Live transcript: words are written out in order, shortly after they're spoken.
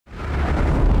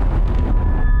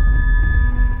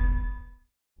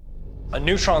A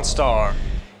neutron star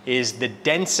is the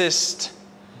densest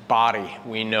body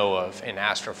we know of in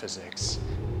astrophysics,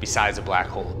 besides a black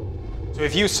hole. So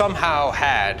if you somehow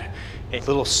had a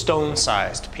little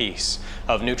stone-sized piece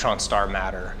of neutron star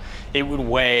matter, it would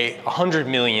weigh 100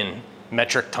 million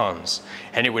metric tons,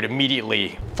 and it would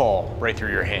immediately fall right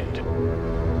through your hand.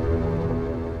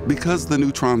 Because the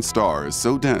neutron star is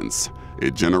so dense,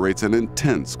 it generates an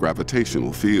intense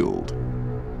gravitational field.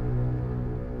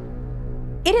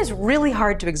 It is really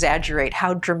hard to exaggerate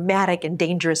how dramatic and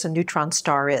dangerous a neutron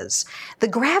star is. The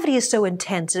gravity is so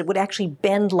intense it would actually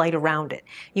bend light around it.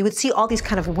 You would see all these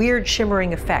kind of weird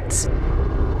shimmering effects.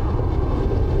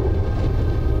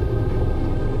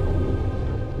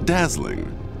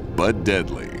 Dazzling, but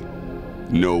deadly.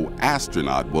 No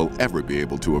astronaut will ever be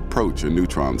able to approach a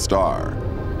neutron star.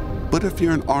 But if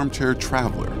you're an armchair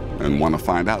traveler and want to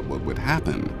find out what would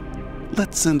happen,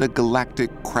 let's send a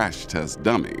galactic crash test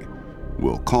dummy.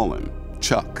 We'll call him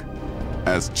Chuck.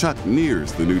 As Chuck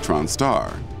nears the neutron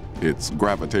star, its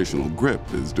gravitational grip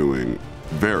is doing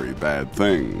very bad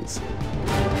things.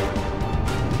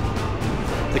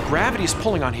 The gravity is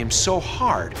pulling on him so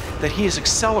hard that he is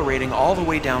accelerating all the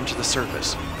way down to the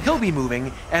surface. He'll be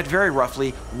moving at very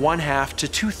roughly 1/2 to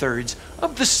 2/3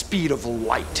 of the speed of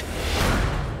light.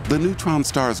 The neutron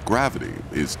star's gravity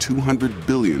is 200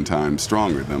 billion times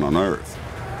stronger than on Earth.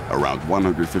 Around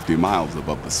 150 miles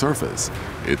above the surface,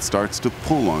 it starts to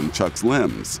pull on Chuck's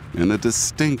limbs in a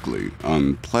distinctly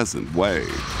unpleasant way.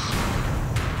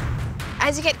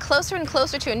 As you get closer and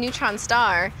closer to a neutron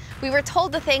star, we were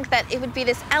told to think that it would be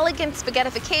this elegant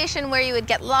spaghettification where you would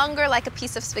get longer like a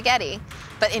piece of spaghetti.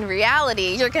 But in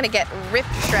reality, you're gonna get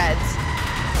ripped to shreds.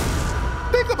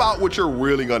 Think about what you're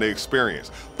really gonna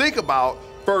experience. Think about,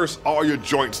 first, all your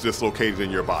joints dislocated in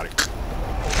your body.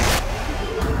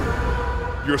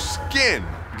 Your skin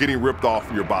getting ripped off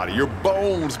your body, your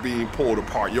bones being pulled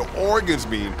apart, your organs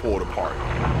being pulled apart.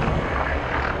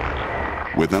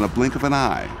 Within a blink of an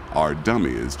eye, our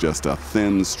dummy is just a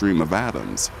thin stream of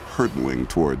atoms hurtling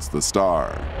towards the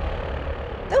star.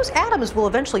 Those atoms will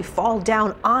eventually fall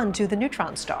down onto the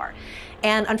neutron star.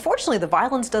 And unfortunately, the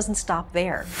violence doesn't stop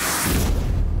there.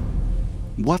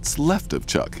 What's left of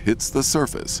Chuck hits the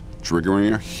surface,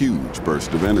 triggering a huge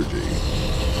burst of energy.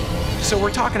 So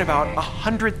we're talking about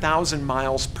 100,000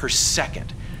 miles per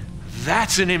second.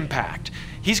 That's an impact.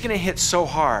 He's gonna hit so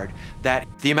hard that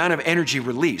the amount of energy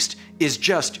released is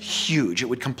just huge. It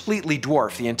would completely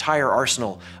dwarf the entire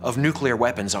arsenal of nuclear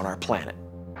weapons on our planet.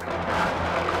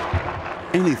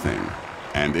 Anything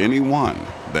and anyone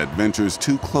that ventures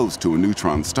too close to a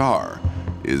neutron star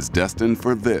is destined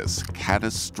for this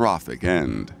catastrophic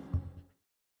end.